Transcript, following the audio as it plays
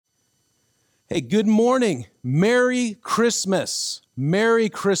Hey, good morning. Merry Christmas. Merry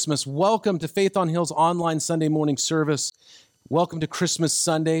Christmas. Welcome to Faith on Hill's online Sunday morning service. Welcome to Christmas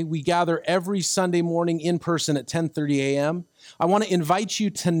Sunday. We gather every Sunday morning in person at 10:30 a.m. I want to invite you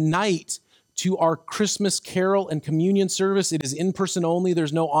tonight to our Christmas carol and communion service. It is in person only.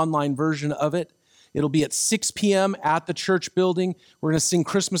 There's no online version of it. It'll be at 6 p.m. at the church building. We're going to sing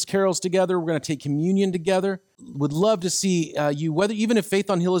Christmas carols together. We're going to take communion together. Would love to see you, whether even if Faith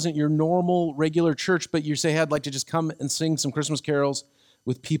on Hill isn't your normal, regular church, but you say, hey, I'd like to just come and sing some Christmas carols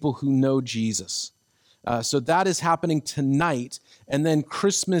with people who know Jesus. So that is happening tonight. And then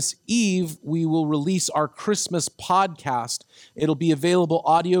Christmas Eve, we will release our Christmas podcast. It'll be available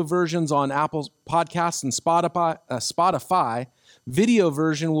audio versions on Apple Podcasts and Spotify. Video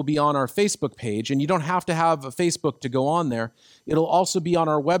version will be on our Facebook page, and you don't have to have a Facebook to go on there. It'll also be on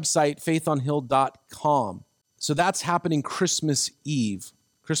our website, faithonhill.com. So that's happening Christmas Eve.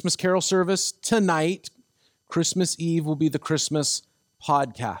 Christmas carol service tonight. Christmas Eve will be the Christmas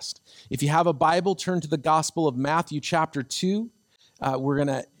podcast. If you have a Bible, turn to the Gospel of Matthew chapter 2. We're going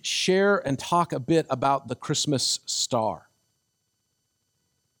to share and talk a bit about the Christmas star.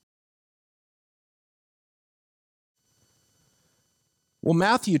 Well,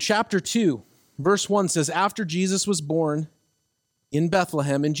 Matthew chapter 2, verse 1 says, after Jesus was born in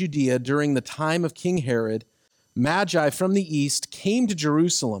Bethlehem in Judea during the time of King Herod, Magi from the east came to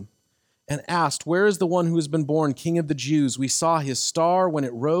Jerusalem and asked, where is the one who has been born King of the Jews? We saw his star when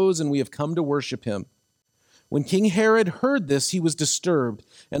it rose, and we have come to worship him. When King Herod heard this, he was disturbed,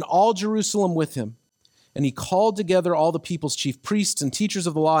 and all Jerusalem with him. And he called together all the people's chief priests and teachers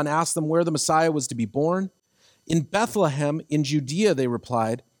of the law and asked them where the Messiah was to be born. In Bethlehem, in Judea, they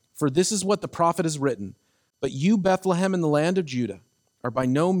replied, for this is what the prophet has written. But you, Bethlehem, in the land of Judah, are by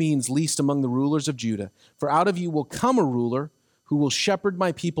no means least among the rulers of Judah, for out of you will come a ruler who will shepherd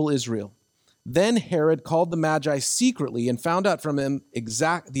my people Israel. Then Herod called the Magi secretly and found out from him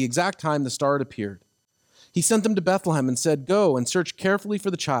the exact time the star had appeared. He sent them to Bethlehem and said, go and search carefully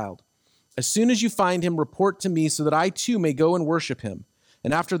for the child. As soon as you find him, report to me so that I too may go and worship him.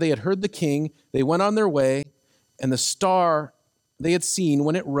 And after they had heard the king, they went on their way, and the star they had seen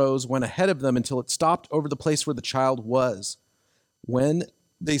when it rose went ahead of them until it stopped over the place where the child was. When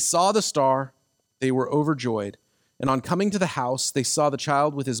they saw the star, they were overjoyed. And on coming to the house, they saw the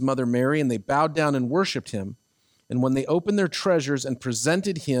child with his mother Mary, and they bowed down and worshipped him. And when they opened their treasures and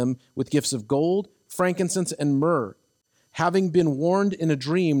presented him with gifts of gold, frankincense, and myrrh, having been warned in a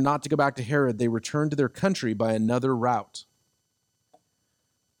dream not to go back to Herod, they returned to their country by another route.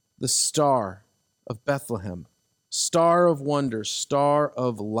 The star of Bethlehem, star of wonder, star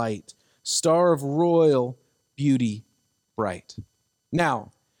of light, star of royal beauty, bright.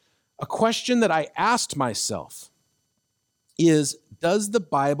 Now, a question that I asked myself is, does the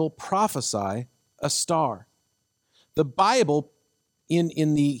Bible prophesy a star? The Bible,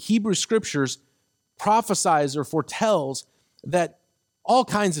 in the Hebrew Scriptures, prophesies or foretells that all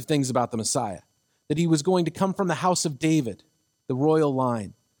kinds of things about the Messiah, that he was going to come from the house of David, the royal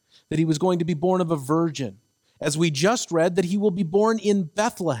line, that he was going to be born of a virgin, as we just read, that he will be born in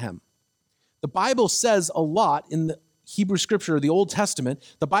Bethlehem. The Bible says a lot in the Hebrew Scripture, the Old Testament.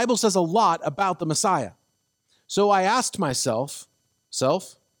 The Bible says a lot about the Messiah. So I asked myself,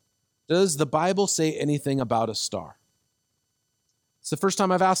 does the Bible say anything about a star? It's the first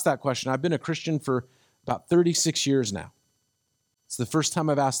time I've asked that question. I've been a Christian for about 36 years now. It's the first time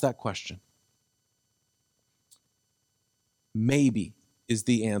I've asked that question. Maybe is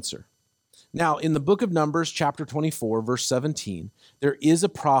the answer. Now, in the book of Numbers, chapter 24, verse 17, there is a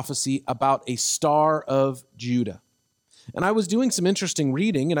prophecy about a star of Judah. And I was doing some interesting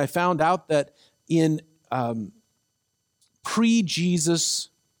reading, and I found out that in pre-Jesus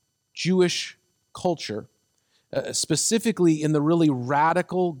Jewish culture, specifically in the really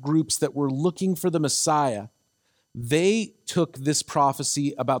radical groups that were looking for the Messiah, they took this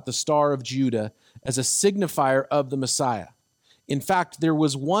prophecy about the star of Judah as a signifier of the Messiah. In fact, there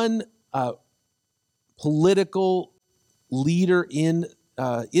was one political leader in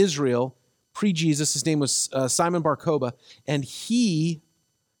Israel pre-Jesus. His name was Simon Bar Kokhba, and he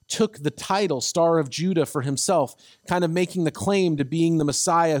took the title Star of Judah for himself, kind of making the claim to being the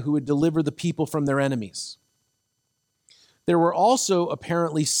Messiah who would deliver the people from their enemies. There were also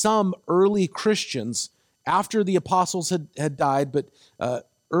apparently some early Christians, after the apostles had died, but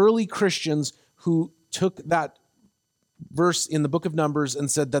early Christians who took that verse in the book of Numbers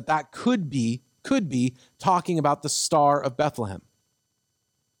and said that could be talking about the Star of Bethlehem.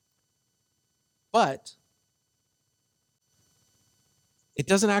 But it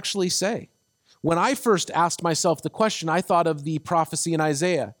doesn't actually say. When I first asked myself the question, I thought of the prophecy in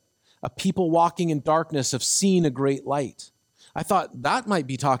Isaiah. A people walking in darkness have seen a great light. I thought that might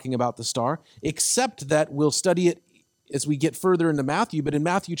be talking about the star, except that we'll study it as we get further into Matthew. But in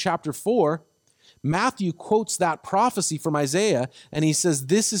Matthew chapter 4, Matthew quotes that prophecy from Isaiah, and he says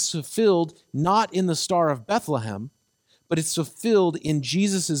this is fulfilled not in the Star of Bethlehem, but it's fulfilled in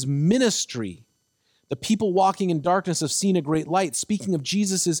Jesus' ministry. The people walking in darkness have seen a great light, speaking of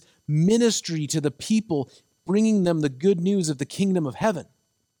Jesus' ministry to the people, bringing them the good news of the kingdom of heaven.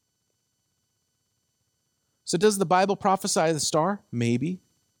 So does the Bible prophesy the star? Maybe.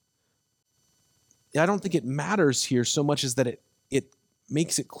 I don't think it matters here so much as that it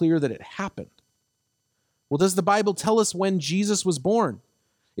makes it clear that it happened. Well, does the Bible tell us when Jesus was born?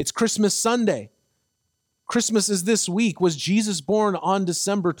 It's Christmas Sunday. Christmas is this week. Was Jesus born on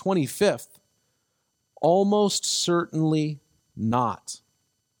December 25th? Almost certainly not.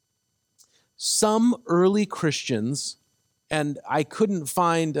 Some early Christians, and I couldn't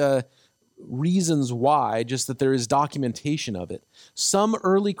find reasons why, just that there is documentation of it. Some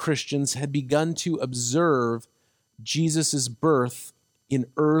early Christians had begun to observe Jesus' birth in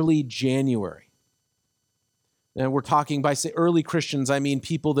early January. And we're talking, by say early Christians, I mean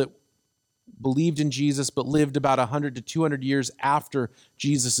people that believed in Jesus but lived about 100 to 200 years after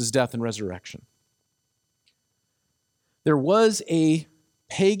Jesus' death and resurrection. There was a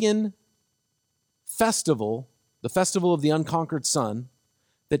pagan festival, the Festival of the Unconquered Sun,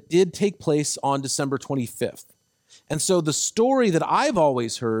 that did take place on December 25th. And so the story that I've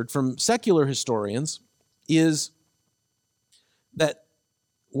always heard from secular historians is that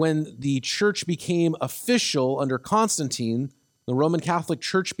when the church became official under Constantine, the Roman Catholic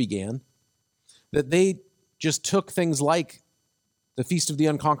Church began, that they just took things like the Feast of the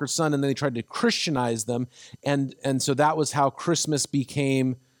Unconquered Sun and then they tried to Christianize them. And so that was how Christmas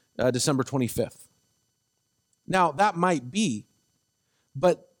became December 25th. Now, that might be,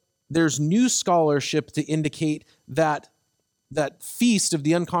 but there's new scholarship to indicate that that Feast of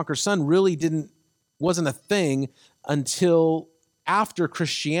the Unconquered Sun really wasn't a thing until after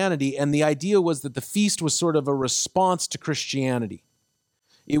Christianity, and the idea was that the feast was sort of a response to Christianity.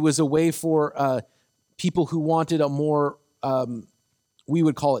 It was a way for people who wanted a more, we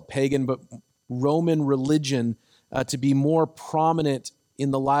would call it pagan, but Roman religion to be more prominent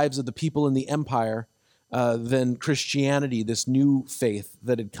in the lives of the people in the empire than Christianity, this new faith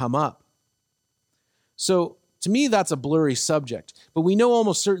that had come up. So to me, that's a blurry subject. But we know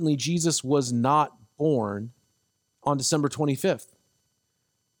almost certainly Jesus was not born on December 25th.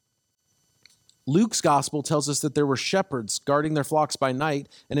 Luke's gospel tells us that there were shepherds guarding their flocks by night,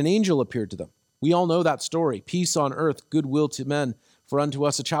 and an angel appeared to them. We all know that story. Peace on earth, goodwill to men, for unto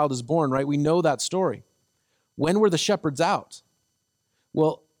us a child is born, right? We know that story. When were the shepherds out?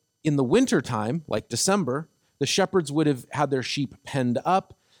 Well, in the wintertime, like December, the shepherds would have had their sheep penned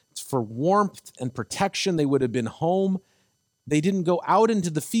up. For warmth and protection, they would have been home. They didn't go out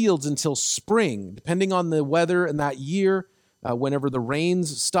into the fields until spring, depending on the weather and that year, whenever the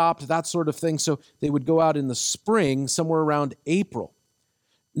rains stopped, that sort of thing. So they would go out in the spring, somewhere around April.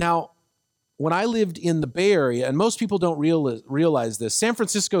 Now, when I lived in the Bay Area, and most people don't realize this, San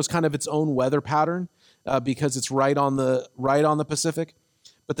Francisco is kind of its own weather pattern because it's right on the Pacific.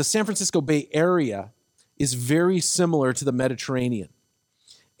 But the San Francisco Bay Area is very similar to the Mediterranean.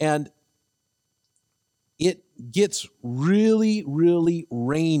 And it gets really, really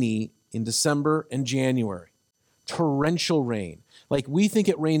rainy in December and January. Torrential rain. Like we think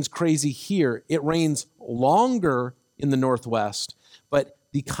it rains crazy here. It rains longer in the Northwest, but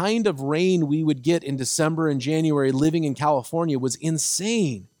the kind of rain we would get in December and January living in California was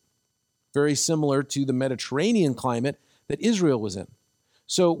insane. Very similar to the Mediterranean climate that Israel was in.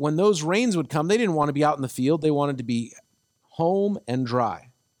 So when those rains would come, they didn't want to be out in the field. They wanted to be home and dry.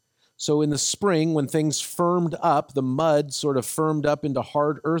 So in the spring, when things firmed up, the mud sort of firmed up into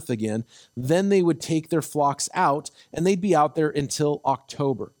hard earth again, then they would take their flocks out, and they'd be out there until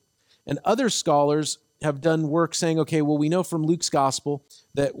October. And other scholars have done work saying, okay, well, we know from Luke's gospel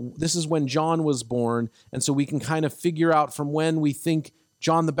that this is when John was born, and so we can kind of figure out from when we think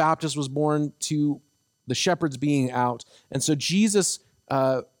John the Baptist was born to the shepherds being out. And so Jesus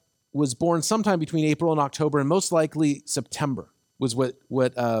was born sometime between April and October, and most likely September was what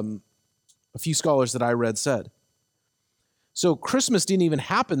a few scholars that I read said. So Christmas didn't even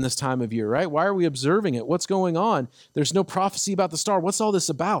happen this time of year, right? Why are we observing it? What's going on? There's no prophecy about the star. What's all this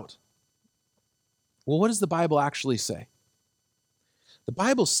about? Well, what does the Bible actually say? The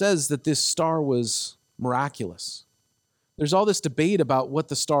Bible says that this star was miraculous. There's all this debate about what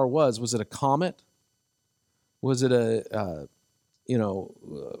the star was. Was it a comet? Was it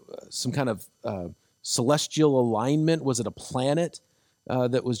some kind of celestial alignment? Was it a planet?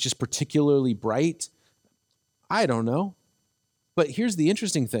 that was just particularly bright? I don't know. But here's the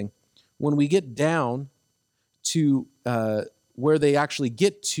interesting thing. When we get down to where they actually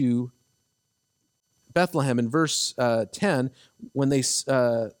get to Bethlehem in verse 10, when they,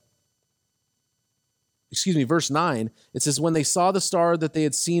 verse 9, it says, when they saw the star that they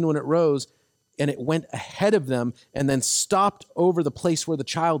had seen when it rose, and it went ahead of them and then stopped over the place where the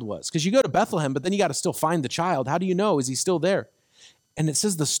child was. Because you go to Bethlehem, but then you got to still find the child. How do you know? Is he still there? And it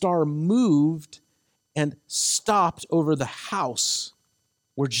says the star moved and stopped over the house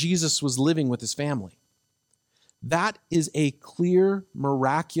where Jesus was living with his family. That is a clear,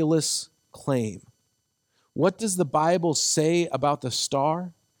 miraculous claim. What does the Bible say about the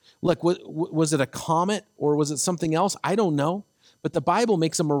star? Look, was it a comet or was it something else? I don't know. But the Bible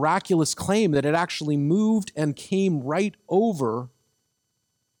makes a miraculous claim that it actually moved and came right over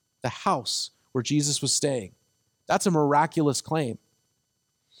the house where Jesus was staying. That's a miraculous claim.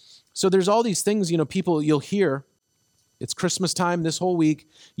 So there's all these things, people you'll hear. It's Christmas time this whole week.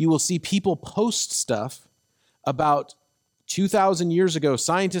 You will see people post stuff about 2,000 years ago.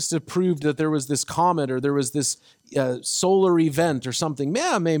 Scientists have proved that there was this comet or there was this solar event or something.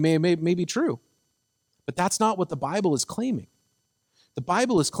 Yeah, may be true. But that's not what the Bible is claiming. The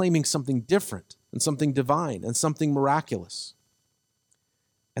Bible is claiming something different and something divine and something miraculous.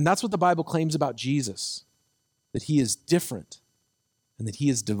 And that's what the Bible claims about Jesus, that he is different and that he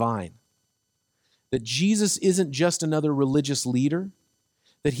is divine. That Jesus isn't just another religious leader,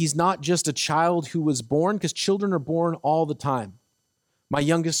 that he's not just a child who was born, because children are born all the time. My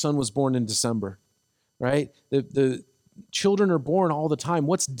youngest son was born in December, right? The children are born all the time.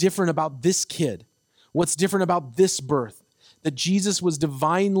 What's different about this kid? What's different about this birth? That Jesus was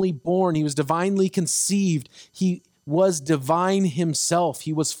divinely born. He was divinely conceived. He was divine himself.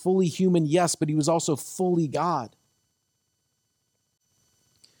 He was fully human, yes, but he was also fully God.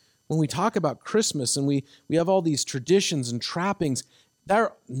 When we talk about Christmas and we have all these traditions and trappings, there's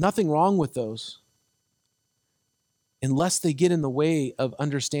nothing wrong with those unless they get in the way of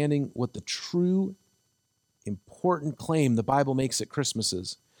understanding what the true important claim the Bible makes at Christmas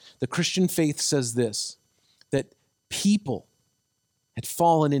is. The Christian faith says this, that people had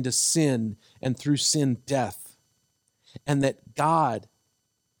fallen into sin and through sin, death, and that God,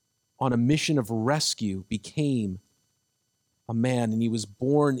 on a mission of rescue, became a man, and he was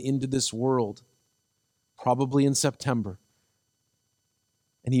born into this world, probably in September.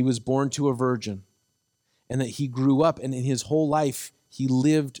 And he was born to a virgin, and that he grew up, and in his whole life, he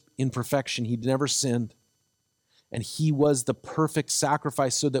lived in perfection. He'd never sinned. And he was the perfect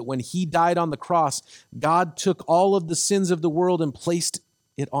sacrifice, so that when he died on the cross, God took all of the sins of the world and placed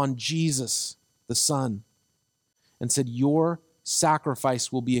it on Jesus, the Son, and said, your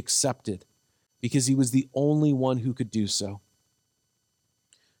sacrifice will be accepted, because he was the only one who could do so.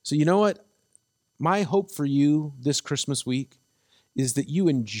 So you know what? My hope for you this Christmas week is that you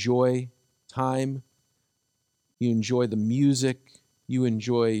enjoy time, you enjoy the music, you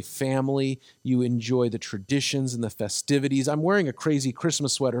enjoy family, you enjoy the traditions and the festivities. I'm wearing a crazy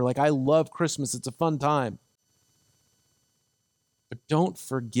Christmas sweater. I love Christmas. It's a fun time. But don't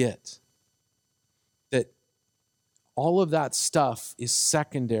forget that all of that stuff is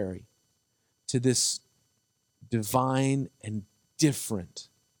secondary to this divine and different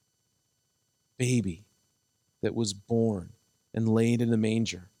baby that was born and laid in a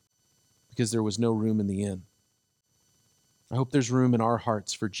manger because there was no room in the inn. I hope there's room in our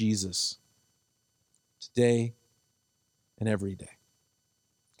hearts for Jesus today and every day.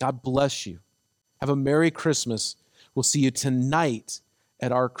 God bless you. Have a Merry Christmas. We'll see you tonight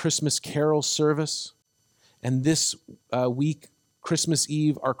at our Christmas carol service. And this week, Christmas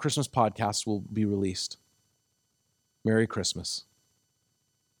Eve, our Christmas podcast will be released. Merry Christmas.